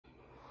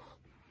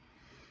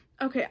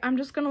Okay, I'm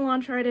just gonna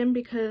launch right in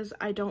because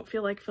I don't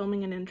feel like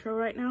filming an intro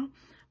right now.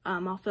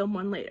 I'll film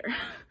one later.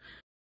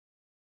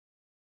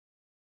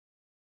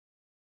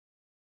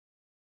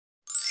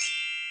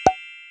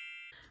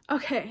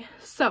 Okay,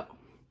 so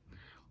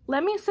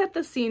let me set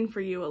the scene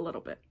for you a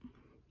little bit.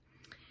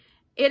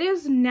 It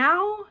is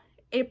now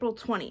April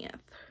 20th,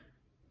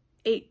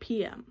 8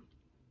 p.m.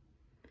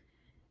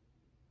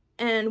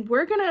 And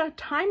we're gonna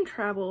time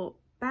travel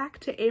back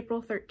to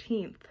April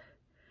 13th,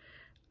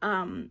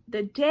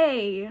 the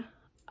day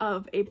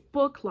of a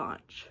book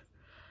launch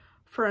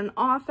for an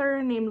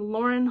author named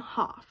Lauren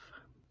Hough.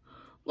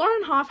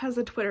 Lauren Hough has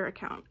a Twitter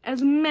account,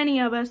 as many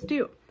of us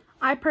do.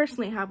 I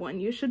personally have one.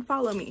 You should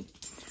follow me.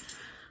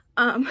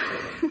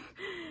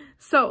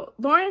 So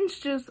Lauren's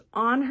just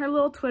on her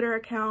little Twitter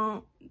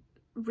account,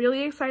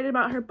 really excited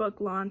about her book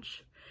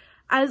launch,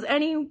 as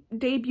any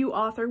debut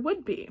author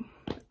would be.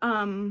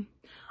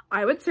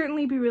 I would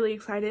certainly be really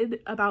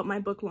excited about my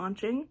book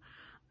launching,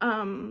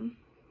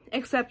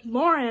 except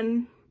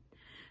Lauren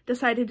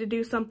decided to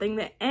do something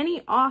that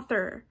any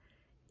author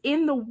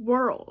in the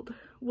world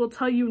will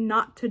tell you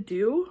not to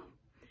do.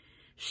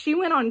 She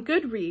went on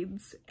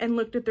Goodreads and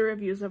looked at the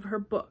reviews of her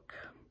book.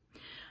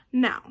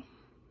 Now,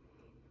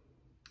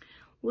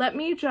 let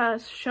me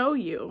just show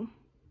you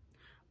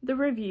the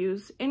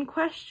reviews in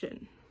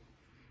question.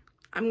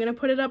 I'm gonna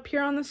put it up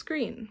here on the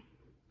screen.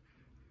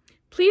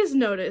 Please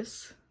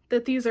notice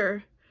that these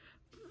are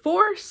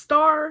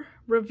 4-star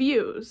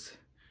reviews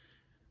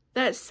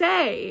that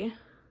say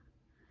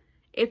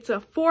it's a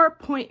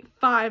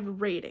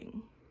 4.5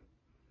 rating.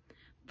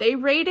 They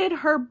rated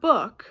her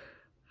book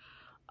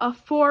a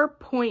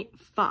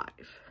 4.5,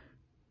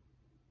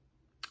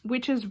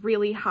 which is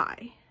really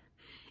high.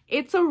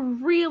 It's a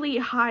really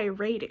high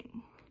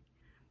rating.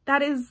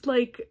 That is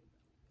like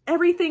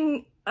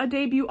everything a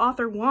debut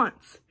author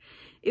wants,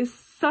 is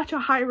such a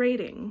high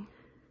rating.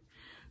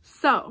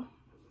 So,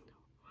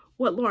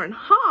 what Lauren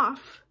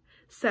Hough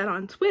said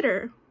on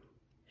Twitter,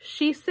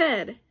 she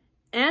said,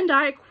 and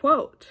I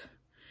quote,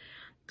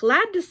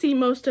 "Glad to see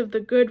most of the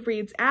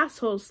Goodreads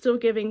assholes still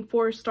giving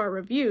 4-star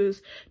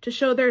reviews to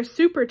show they're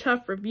super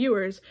tough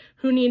reviewers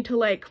who need to,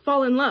 like,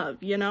 fall in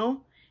love, you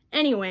know?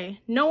 Anyway,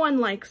 no one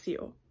likes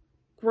you.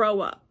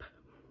 Grow up."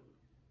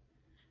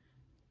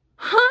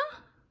 Huh?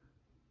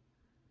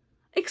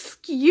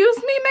 Excuse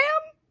me,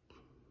 ma'am?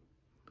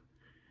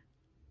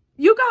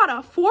 You got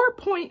a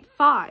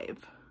 4.5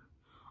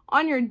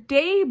 on your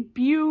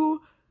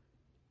debut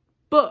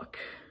book,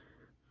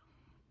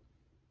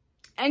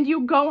 and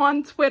you go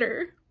on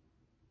Twitter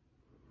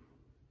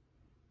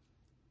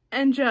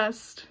and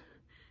just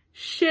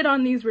shit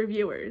on these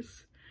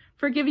reviewers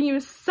for giving you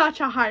such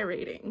a high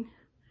rating.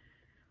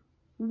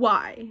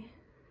 Why?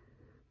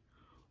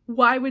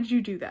 Why would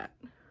you do that?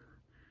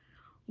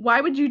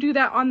 Why would you do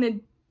that on the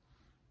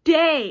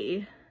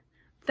day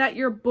that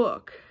your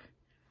book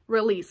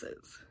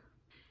releases?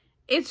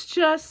 It's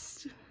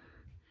just,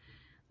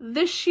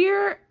 the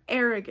sheer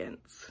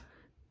arrogance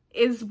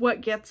is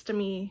what gets to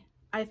me,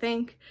 I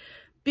think,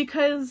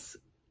 because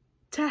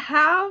to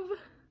have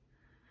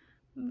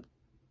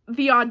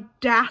the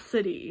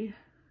audacity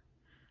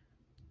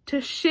to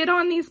shit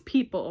on these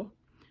people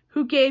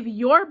who gave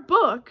your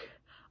book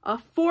a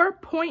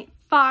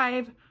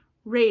 4.5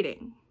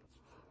 rating.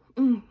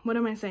 What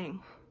am I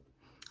saying?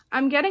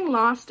 I'm getting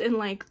lost in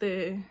like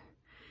the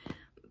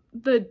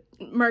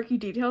murky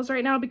details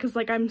right now because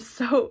like I'm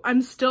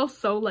still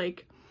so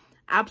like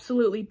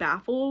absolutely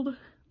baffled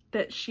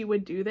that she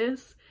would do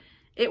this.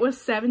 It was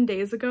 7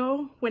 days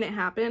ago when it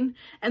happened,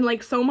 and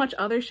like so much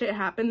other shit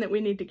happened that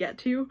we need to get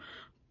to,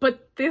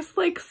 but this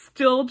like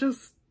still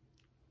just,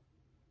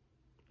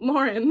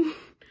 Lauren,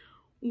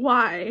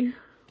 why?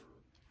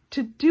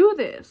 To do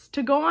this,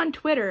 to go on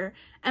Twitter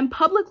and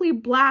publicly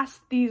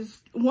blast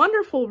these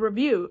wonderful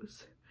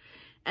reviews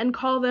and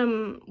call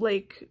them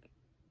like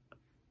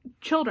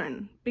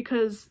children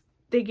because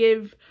they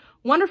give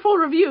wonderful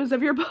reviews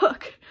of your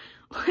book.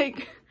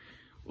 Like,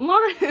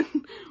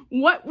 Lauren,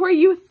 what were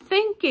you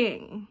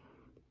thinking?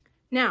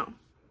 Now,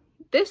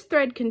 this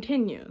thread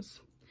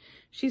continues.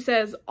 She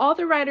says, "All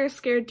the writers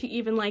scared to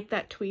even like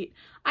that tweet.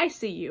 I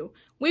see you.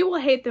 We will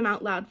hate them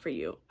out loud for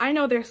you. I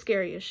know they're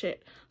scary as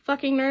shit.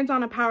 Fucking nerds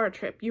on a power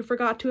trip. You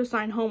forgot to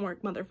assign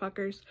homework,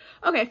 motherfuckers."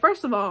 Okay,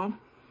 first of all,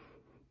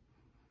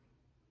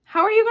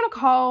 how are you gonna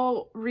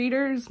call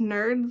readers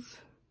nerds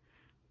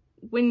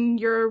when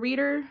you're a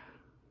reader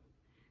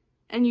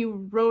and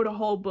you wrote a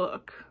whole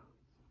book?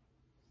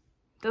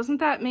 Doesn't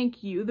that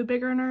make you the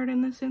bigger nerd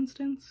in this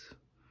instance?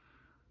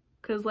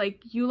 Because,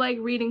 like, you like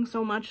reading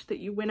so much that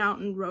you went out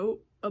and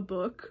wrote a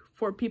book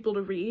for people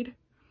to read.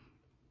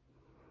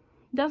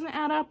 Doesn't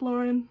add up,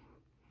 Lauren.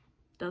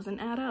 Doesn't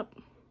add up.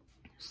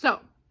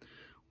 So,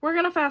 we're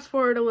gonna fast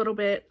forward a little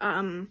bit.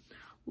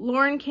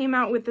 Lauren came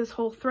out with this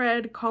whole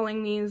thread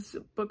calling these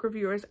book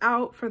reviewers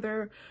out for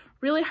their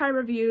really high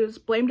reviews,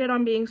 blamed it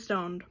on being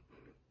stoned.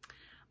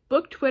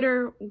 Book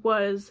Twitter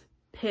was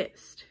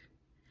pissed.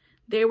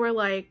 They were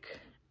like,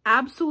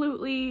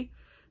 absolutely,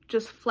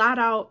 just flat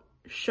out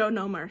show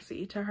no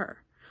mercy to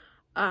her.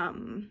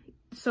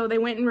 So they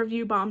went and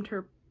review bombed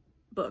her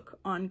book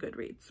on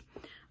Goodreads.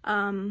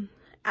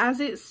 As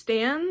it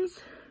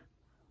stands,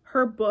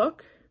 her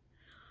book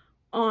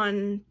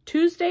on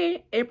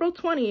Tuesday, April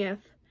 20th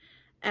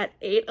at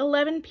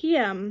 8:11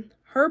 p.m.,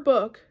 her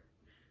book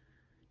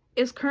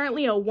is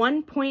currently a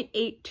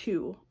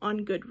 1.82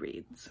 on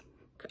Goodreads.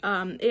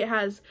 It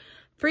has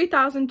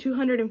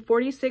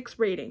 3,246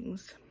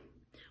 ratings,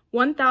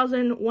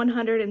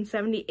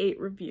 1,178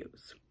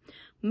 reviews,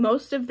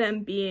 most of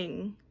them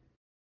being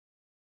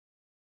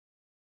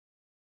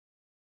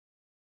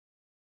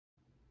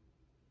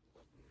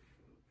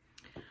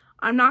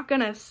I'm not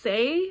gonna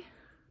say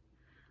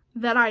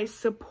that I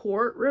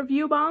support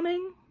review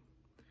bombing,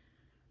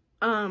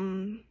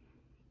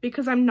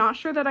 because I'm not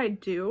sure that I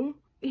do.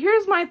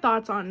 Here's my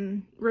thoughts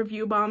on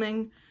review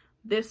bombing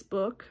this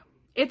book.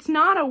 It's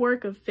not a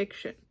work of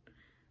fiction.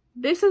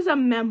 This is a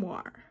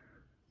memoir.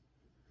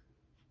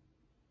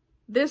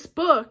 This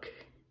book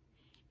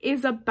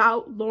is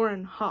about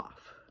Lauren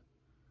Hough.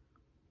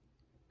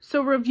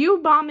 So review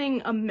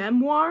bombing a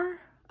memoir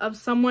of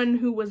someone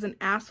who was an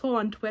asshole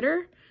on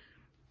Twitter,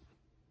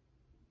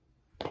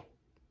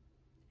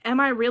 am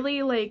I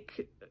really,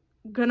 like,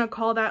 gonna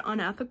call that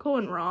unethical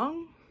and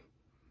wrong?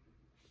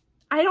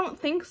 I don't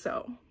think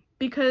so,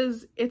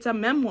 because it's a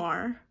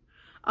memoir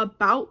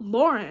about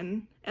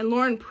Lauren, and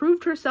Lauren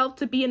proved herself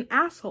to be an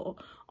asshole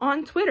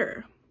on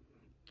Twitter.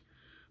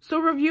 So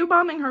review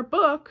bombing her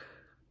book,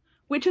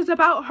 which is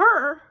about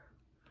her,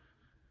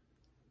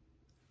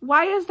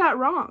 why is that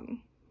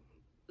wrong?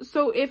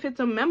 So if it's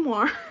a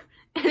memoir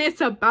and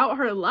it's about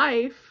her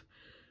life,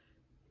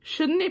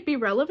 shouldn't it be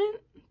relevant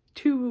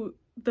to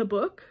the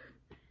book?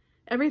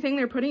 Everything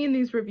they're putting in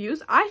these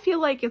reviews, I feel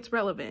like it's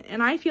relevant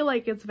and I feel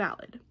like it's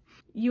valid.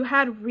 You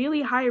had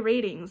really high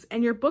ratings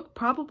and your book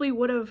probably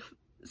would have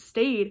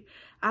stayed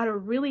at a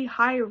really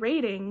high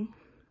rating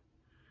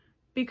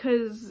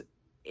because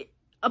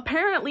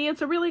apparently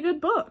it's a really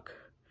good book.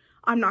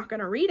 I'm not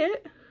gonna read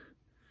it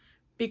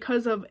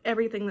because of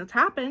everything that's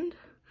happened,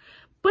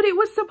 but it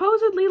was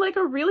supposedly like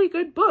a really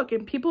good book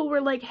and people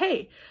were like,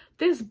 hey,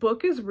 this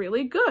book is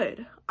really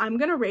good. I'm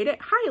gonna rate it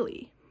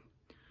highly.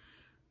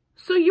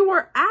 So you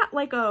were at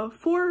like a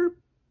 4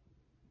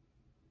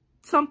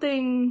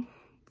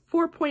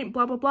 point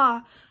blah blah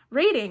blah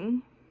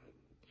rating.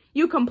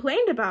 You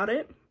complained about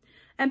it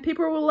and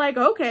people were like,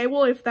 okay,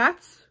 well, if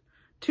that's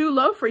too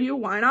low for you,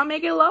 why not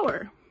make it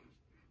lower?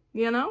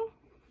 You know?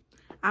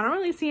 I don't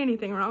really see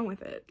anything wrong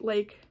with it.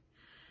 Like,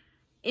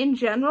 in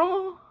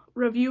general,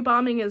 review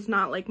bombing is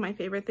not like my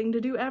favorite thing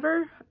to do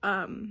ever.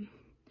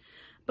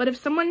 But if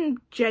someone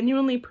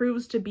genuinely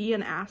proves to be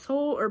an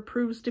asshole or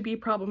proves to be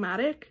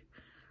problematic,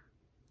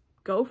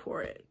 go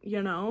for it,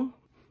 you know?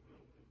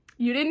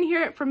 You didn't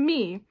hear it from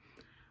me,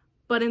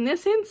 but in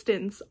this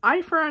instance,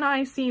 eye for an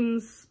eye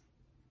seems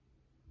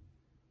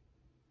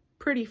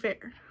pretty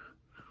fair.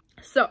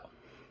 So,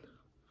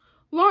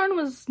 Lauren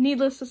was,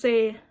 needless to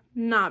say,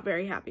 not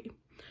very happy.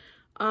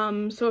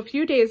 So a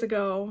few days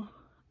ago,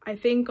 I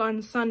think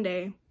on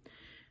Sunday,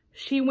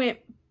 she went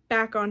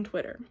back on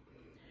Twitter.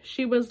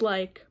 She was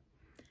like,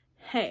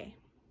 hey,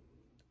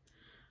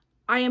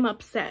 I am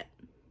upset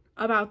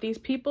about these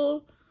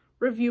people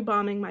review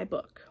bombing my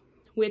book,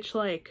 which,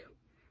 like,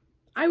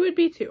 I would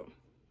be too,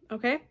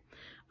 okay?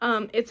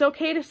 It's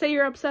okay to say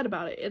you're upset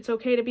about it. It's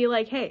okay to be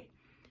like, hey,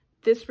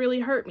 this really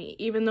hurt me,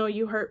 even though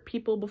you hurt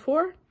people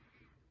before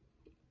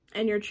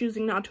and you're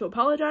choosing not to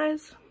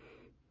apologize.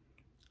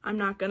 I'm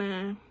not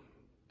gonna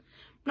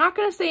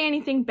say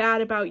anything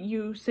bad about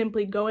you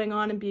simply going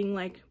on and being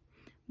like,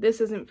 this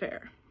isn't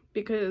fair,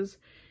 because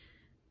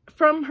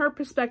from her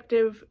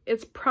perspective,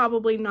 it's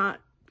probably not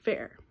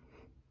fair,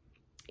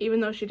 even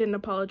though she didn't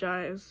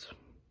apologize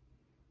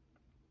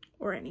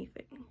or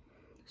anything.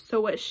 So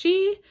what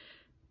she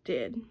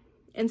did,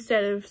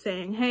 instead of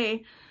saying,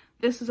 hey,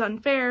 this is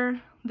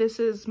unfair, this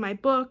is my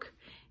book,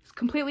 it's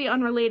completely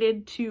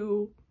unrelated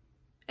to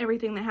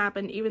everything that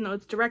happened, even though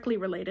it's directly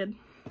related,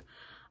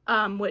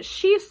 what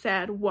she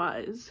said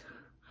was,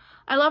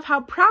 I love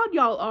how proud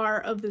y'all are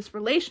of this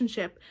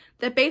relationship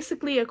that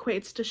basically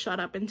equates to shut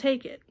up and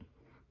take it.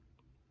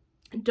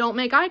 Don't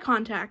make eye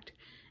contact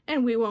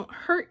and we won't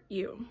hurt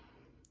you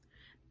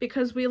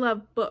because we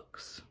love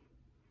books.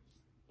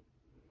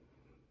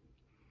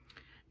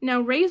 Now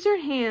raise your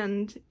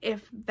hand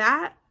if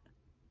that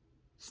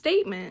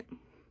statement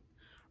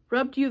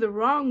rubbed you the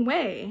wrong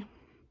way,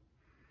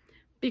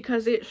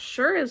 because it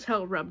sure as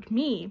hell rubbed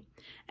me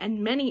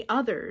and many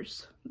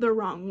others the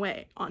wrong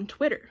way on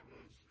Twitter.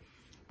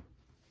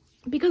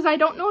 Because I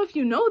don't know if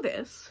you know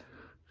this,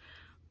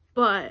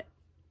 but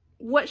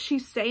what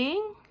she's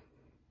saying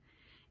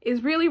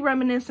is really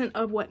reminiscent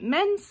of what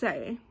men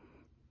say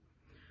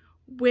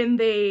when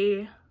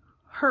they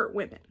hurt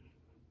women.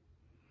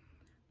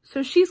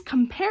 So she's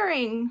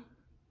comparing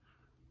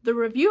the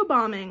review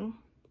bombing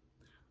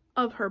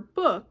of her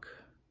book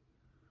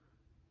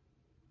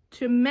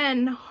to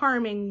men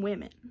harming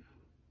women,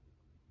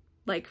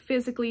 like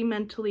physically,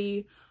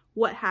 mentally,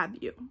 what have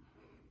you.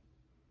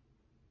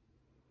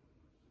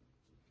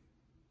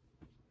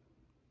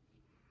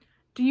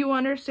 Do you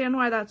understand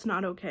why that's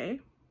not okay?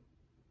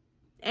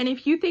 And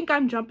if you think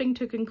I'm jumping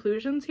to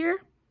conclusions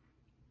here,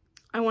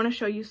 I want to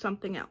show you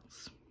something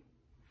else.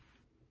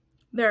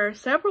 There are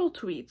several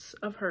tweets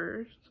of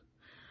hers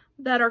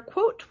that are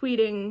quote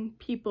tweeting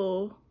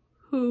people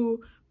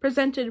who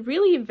presented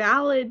really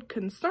valid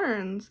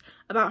concerns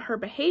about her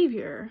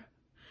behavior,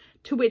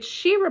 to which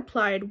she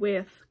replied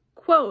with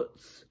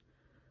quotes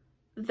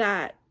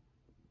that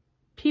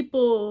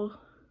people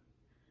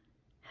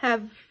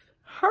have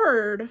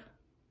heard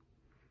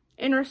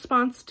in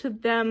response to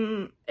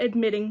them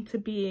admitting to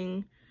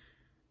being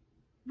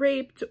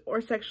raped or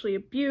sexually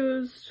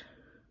abused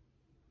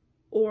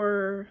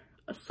or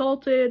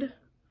assaulted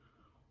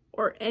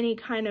or any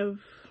kind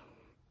of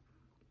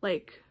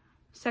like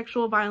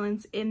sexual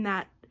violence in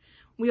that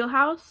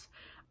wheelhouse.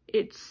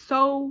 It's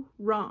so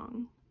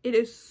wrong. It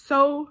is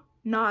so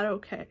not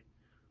okay.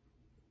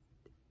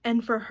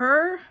 And for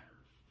her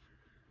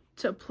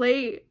to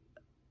play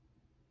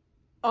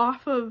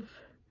off of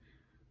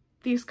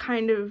these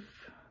kind of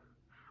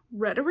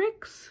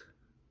rhetorics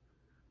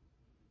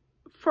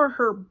for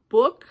her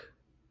book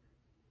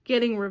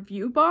getting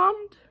review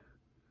bombed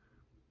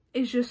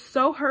is just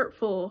so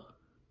hurtful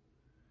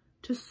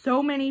to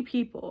so many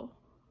people.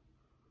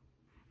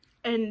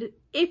 And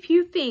if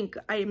you think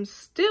I am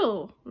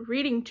still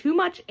reading too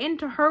much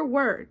into her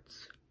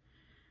words,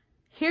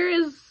 here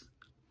is,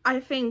 I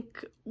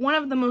think, one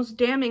of the most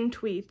damning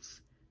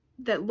tweets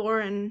that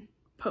Lauren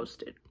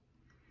posted.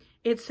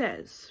 It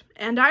says,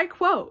 and I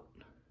quote,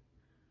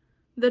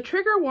 "The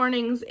trigger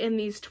warnings in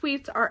these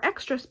tweets are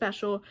extra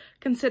special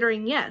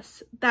considering,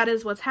 yes, that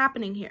is what's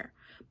happening here.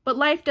 But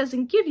life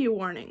doesn't give you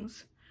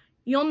warnings.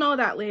 You'll know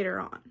that later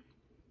on."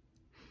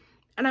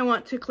 And I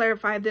want to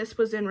clarify, this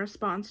was in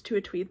response to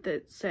a tweet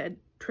that said,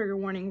 trigger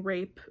warning,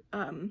 rape,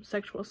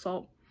 sexual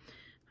assault.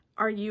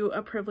 Are you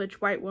a privileged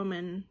white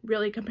woman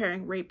really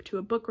comparing rape to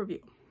a book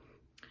review?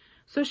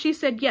 So she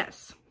said,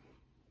 yes,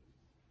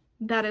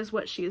 that is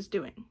what she is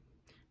doing,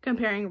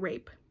 comparing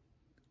rape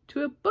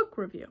to a book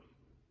review.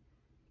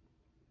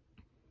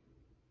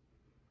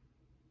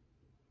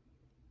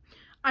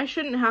 I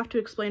shouldn't have to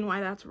explain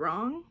why that's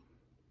wrong.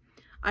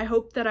 I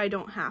hope that I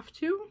don't have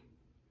to,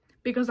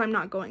 because I'm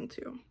not going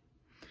to.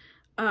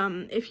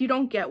 If you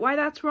don't get why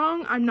that's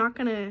wrong, I'm not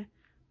going to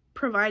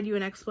provide you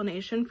an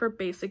explanation for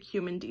basic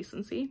human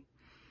decency.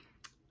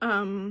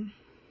 And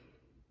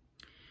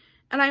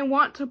I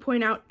want to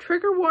point out,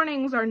 trigger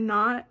warnings are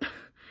not,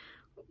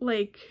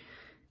 like,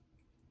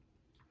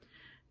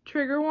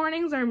 trigger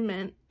warnings are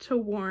meant to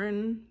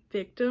warn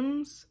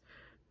victims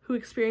who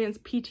experience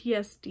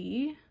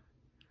PTSD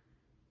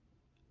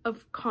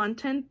of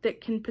content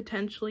that can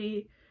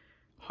potentially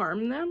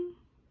harm them.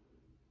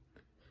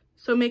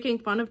 So making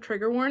fun of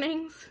trigger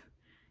warnings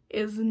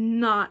is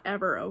not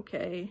ever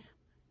okay.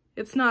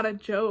 It's not a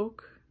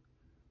joke.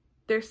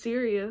 They're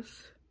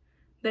serious.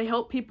 They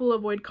help people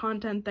avoid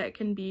content that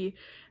can be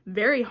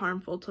very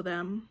harmful to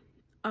them.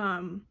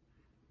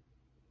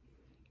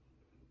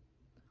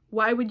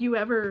 Why would you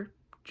ever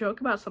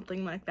joke about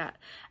something like that?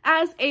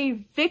 As a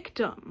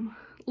victim,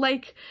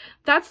 like,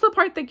 that's the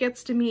part that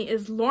gets to me,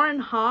 is Lauren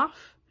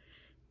Hough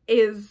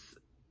is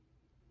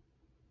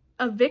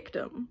a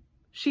victim.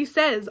 She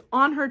says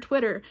on her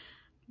Twitter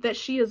that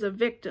she is a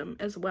victim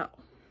as well.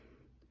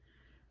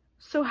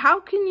 So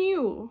how can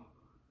you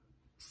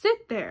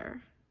sit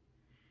there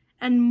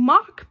and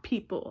mock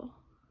people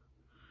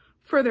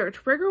for their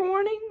trigger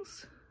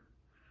warnings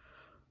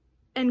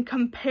and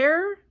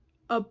compare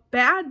a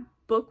bad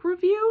book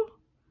review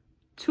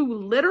to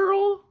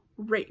literal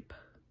rape?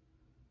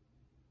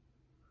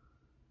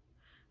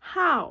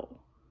 How?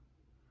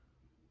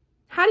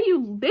 How do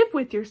you live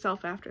with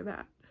yourself after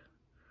that?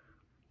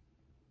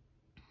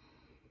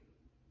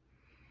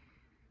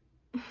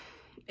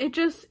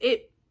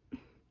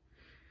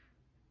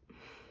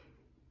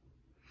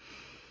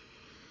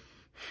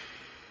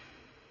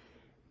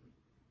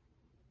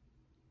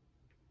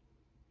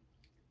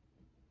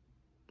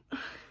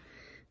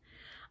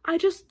 I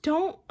just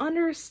don't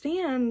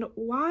understand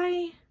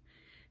why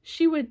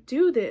she would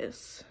do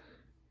this.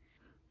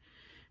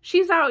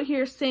 She's out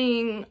here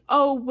saying,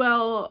 oh,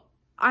 well,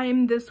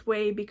 I'm this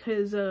way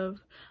because of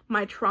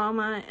my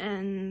trauma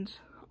and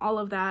all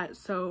of that.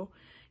 So,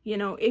 you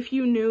know, if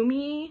you knew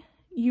me,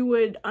 you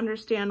would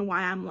understand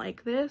why I'm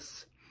like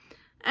this.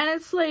 And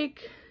it's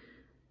like,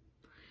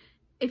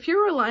 if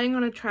you're relying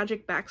on a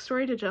tragic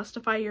backstory to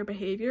justify your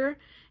behavior,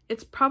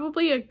 it's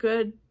probably a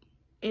good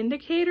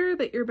indicator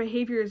that your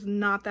behavior is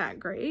not that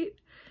great.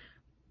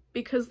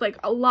 Because, like,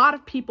 a lot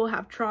of people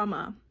have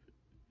trauma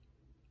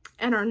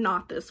and are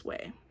not this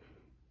way.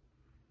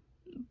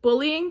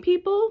 Bullying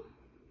people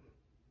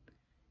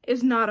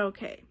is not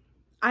okay.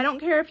 I don't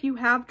care if you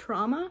have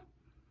trauma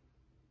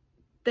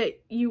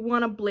that you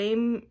want to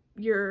blame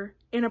your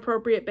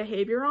inappropriate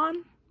behavior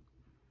on.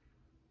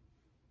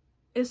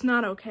 It's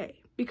not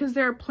okay, because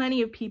there are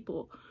plenty of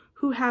people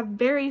who have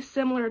very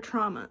similar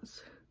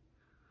traumas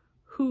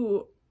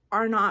who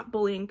are not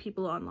bullying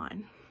people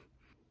online.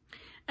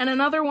 And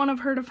another one of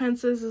her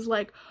defenses is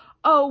like,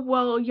 oh,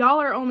 well, y'all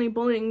are only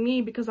bullying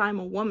me because I'm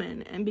a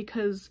woman and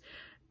because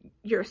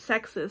you're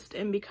sexist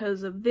and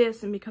because of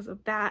this and because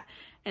of that.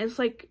 And it's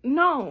like,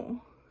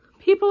 no,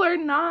 people are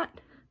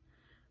not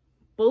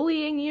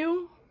bullying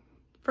you,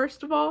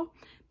 first of all.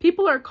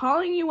 People are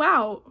calling you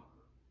out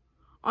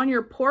on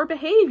your poor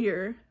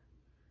behavior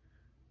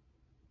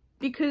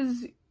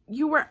because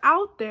you were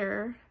out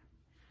there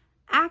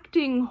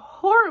acting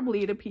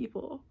horribly to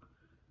people.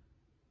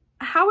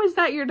 How is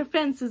that your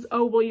defense is,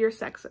 oh, well, you're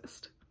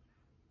sexist?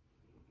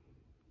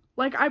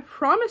 Like, I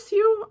promise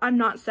you, I'm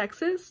not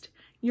sexist.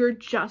 You're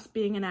just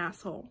being an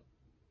asshole.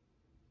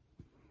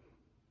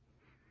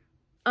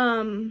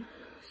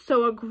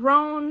 So a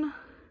grown,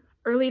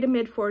 early to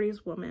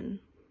mid-40s woman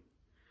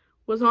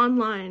was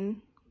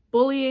online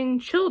bullying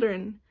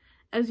children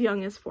as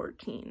young as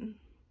 14.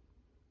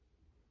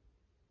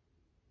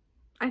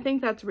 I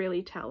think that's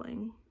really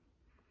telling.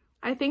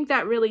 I think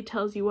that really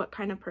tells you what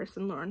kind of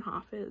person Lauren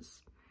Hough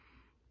is.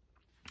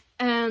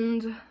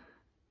 And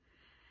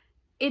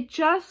it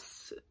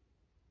just,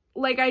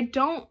 like, I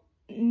don't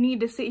need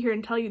to sit here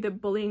and tell you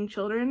that bullying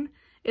children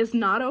is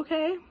not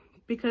okay,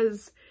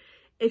 because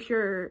if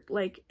you're,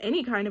 like,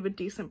 any kind of a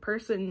decent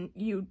person,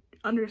 you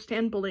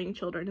understand bullying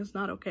children is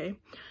not okay.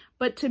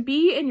 But to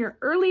be in your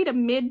early to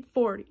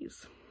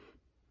mid-40s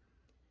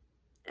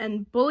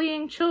and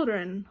bullying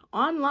children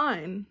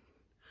online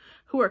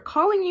who are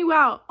calling you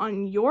out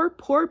on your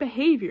poor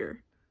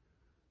behavior,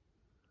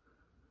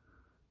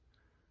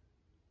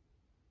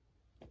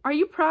 are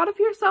you proud of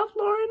yourself,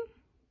 Lauren?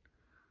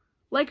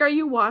 Like, are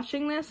you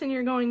watching this and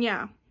you're going,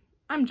 yeah,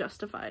 I'm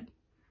justified.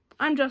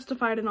 I'm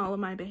justified in all of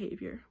my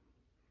behavior.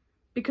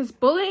 Because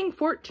bullying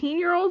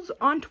 14-year-olds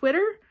on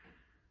Twitter,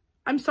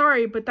 I'm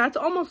sorry, but that's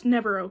almost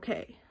never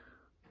okay.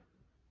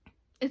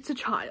 It's a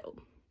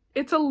child.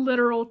 It's a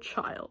literal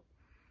child.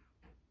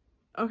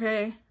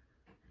 Okay?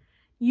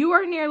 You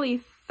are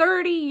nearly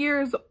 30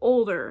 years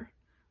older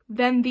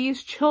than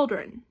these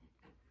children.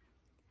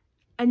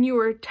 And you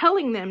are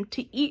telling them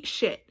to eat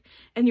shit.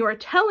 And you are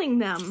telling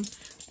them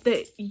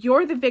that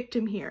you're the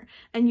victim here.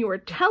 And you are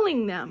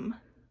telling them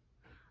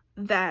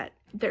that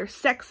they're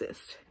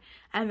sexist.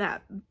 And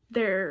that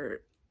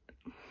they're,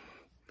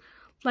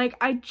 like,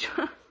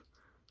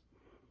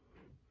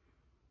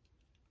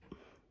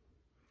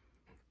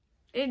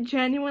 it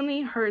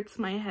genuinely hurts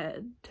my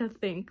head to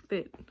think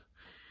that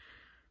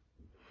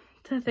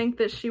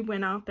she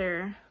went out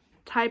there,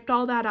 typed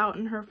all that out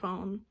in her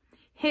phone,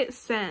 hit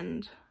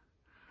send,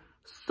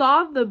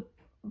 saw the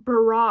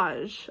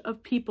barrage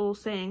of people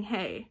saying,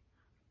 hey,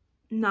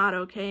 not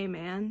okay,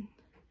 man,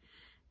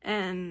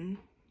 and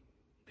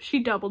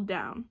she doubled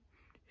down.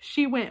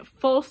 She went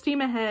full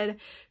steam ahead.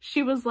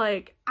 She was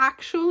like,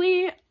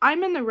 actually,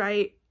 I'm in the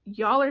right.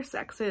 Y'all are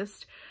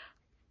sexist.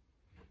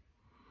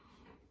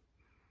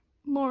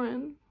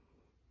 Lauren,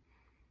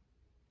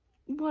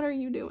 what are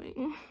you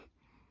doing?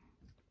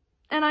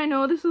 And I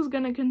know this is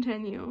gonna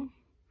continue.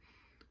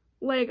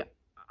 Like,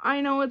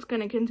 I know it's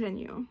gonna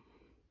continue.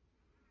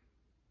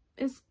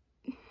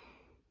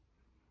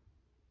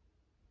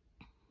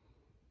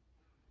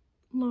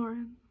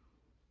 Lauren.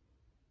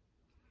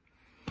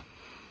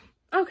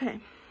 Okay.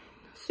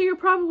 So you're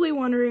probably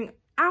wondering,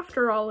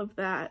 after all of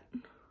that,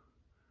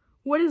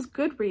 what is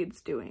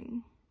Goodreads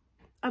doing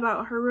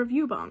about her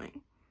review bombing?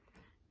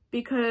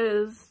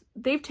 Because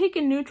they've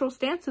taken neutral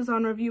stances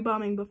on review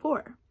bombing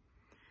before.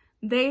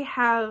 They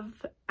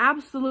have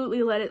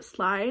absolutely let it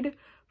slide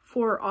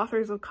for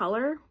authors of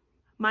color.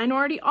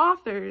 Minority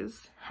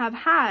authors have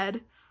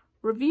had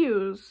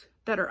reviews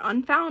that are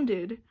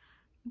unfounded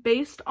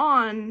based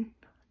on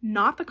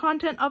not the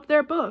content of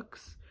their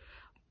books,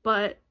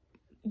 but,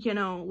 you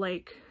know,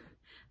 like,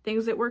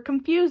 things that were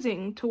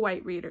confusing to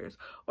white readers,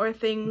 or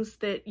things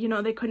that, you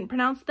know, they couldn't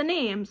pronounce the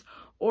names,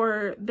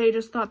 or they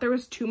just thought there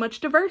was too much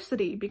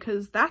diversity,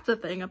 because that's a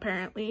thing,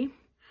 apparently.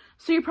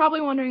 So you're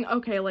probably wondering,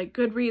 okay, like,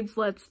 Goodreads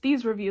lets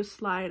these reviews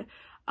slide.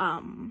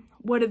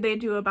 What did they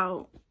do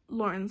about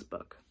Lauren's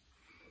book?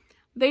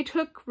 They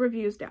took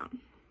reviews down.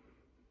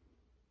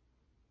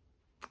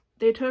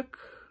 They took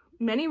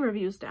many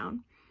reviews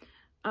down.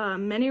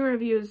 Many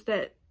reviews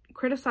that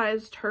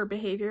criticized her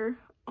behavior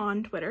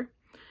on Twitter.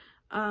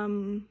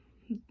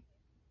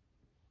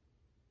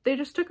 They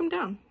just took them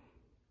down.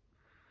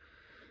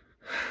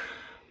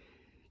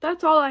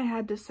 That's all I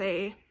had to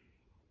say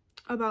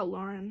about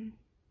Lauren.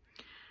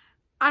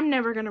 I'm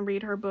never gonna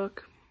read her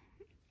book.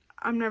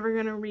 I'm never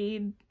gonna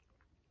read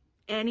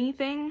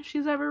anything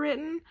she's ever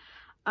written.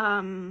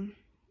 I'm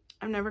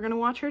never gonna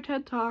watch her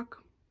TED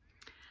Talk.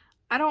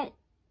 I don't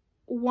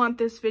want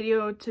this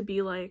video to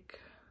be like,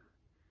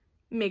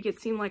 make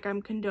it seem like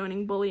I'm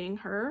condoning bullying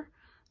her,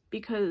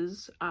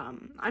 because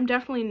I'm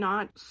definitely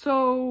not.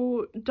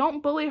 So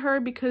don't bully her,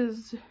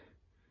 because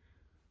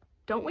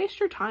don't waste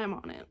your time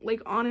on it.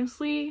 Like,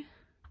 honestly,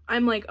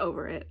 I'm like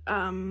over it.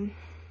 I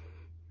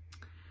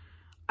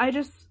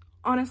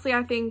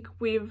think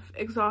we've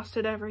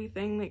exhausted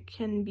everything that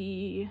can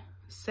be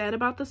said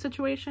about the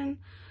situation.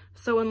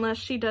 So unless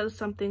she does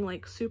something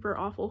like super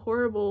awful,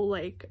 horrible,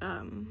 like,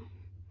 I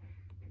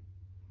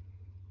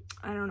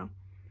don't know.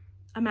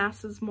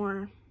 amasses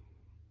more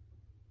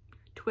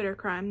Twitter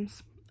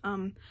crimes.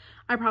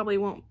 I probably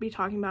won't be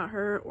talking about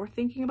her or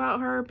thinking about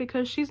her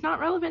because she's not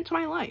relevant to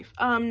my life.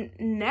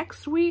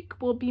 Next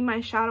week will be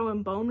my Shadow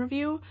and Bone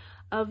review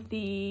of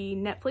the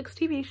Netflix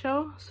TV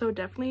show, so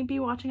definitely be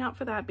watching out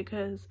for that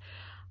because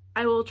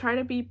I'll try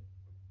to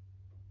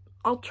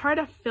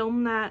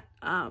film that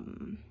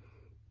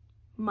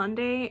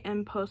Monday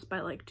and post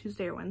by like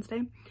Tuesday or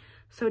Wednesday.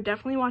 So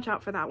definitely watch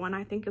out for that one.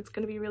 I think it's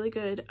going to be really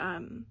good.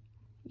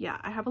 Yeah,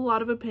 I have a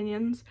lot of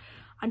opinions.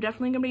 I'm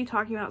definitely going to be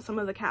talking about some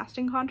of the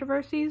casting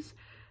controversies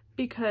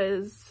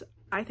because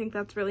I think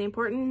that's really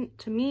important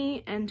to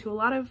me and to a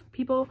lot of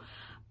people.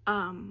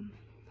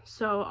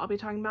 So I'll be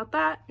talking about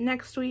that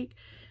next week.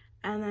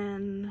 And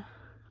then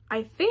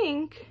I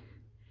think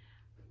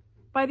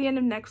by the end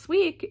of next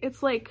week,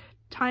 it's like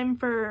time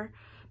for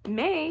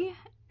May.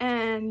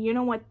 And you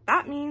know what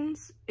that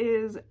means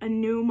is a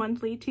new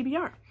monthly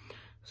TBR.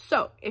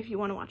 So if you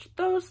want to watch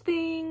those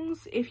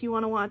things, if you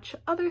want to watch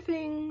other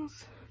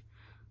things,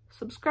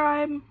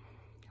 subscribe,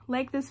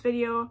 like this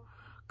video,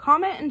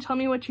 comment and tell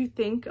me what you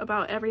think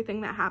about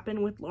everything that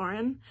happened with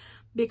Lauren,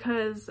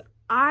 because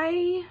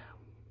I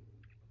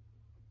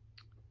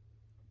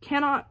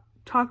cannot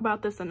talk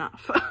about this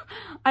enough.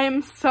 I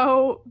am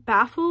so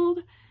baffled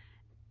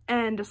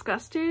and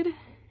disgusted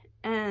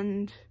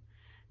and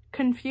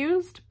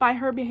confused by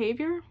her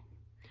behavior.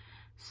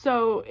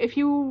 So if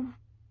you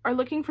are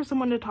looking for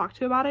someone to talk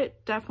to about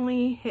it,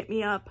 definitely hit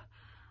me up.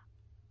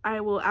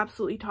 I will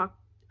absolutely talk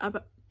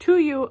to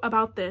you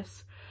about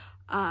this.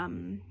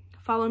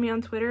 Follow me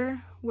on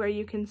Twitter where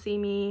you can see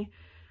me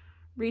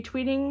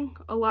retweeting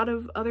a lot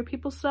of other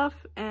people's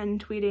stuff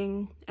and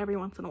tweeting every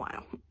once in a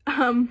while.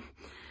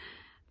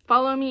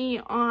 Follow me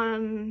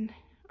on,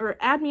 or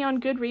add me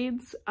on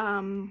Goodreads,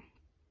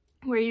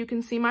 where you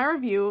can see my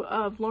review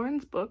of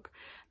Lauren's book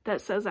that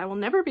says I will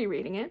never be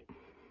reading it.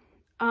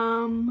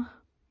 I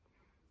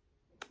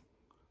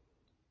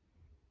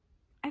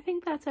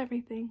think that's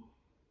everything.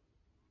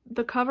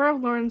 The cover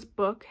of Lauren's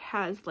book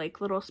has like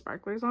little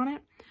sparklers on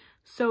it.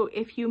 So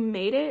if you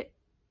made it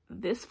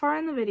this far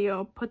in the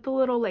video, put the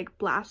little like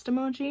blast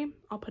emoji.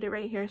 I'll put it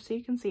right here so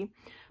you can see.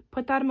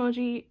 Put that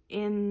emoji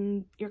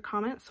in your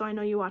comments so I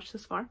know you watched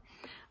this far.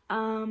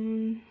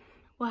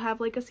 We'll have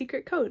like a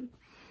secret code.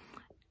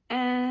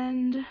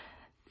 And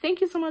thank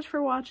you so much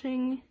for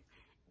watching.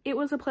 It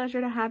was a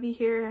pleasure to have you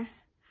here.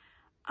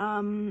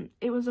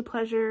 It was a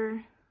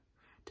pleasure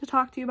to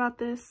talk to you about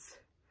this.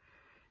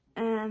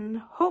 And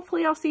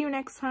hopefully I'll see you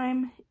next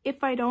time.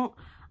 If I don't,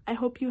 I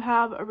hope you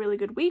have a really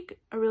good week,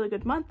 a really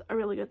good month, a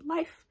really good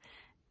life,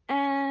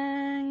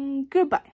 and goodbye.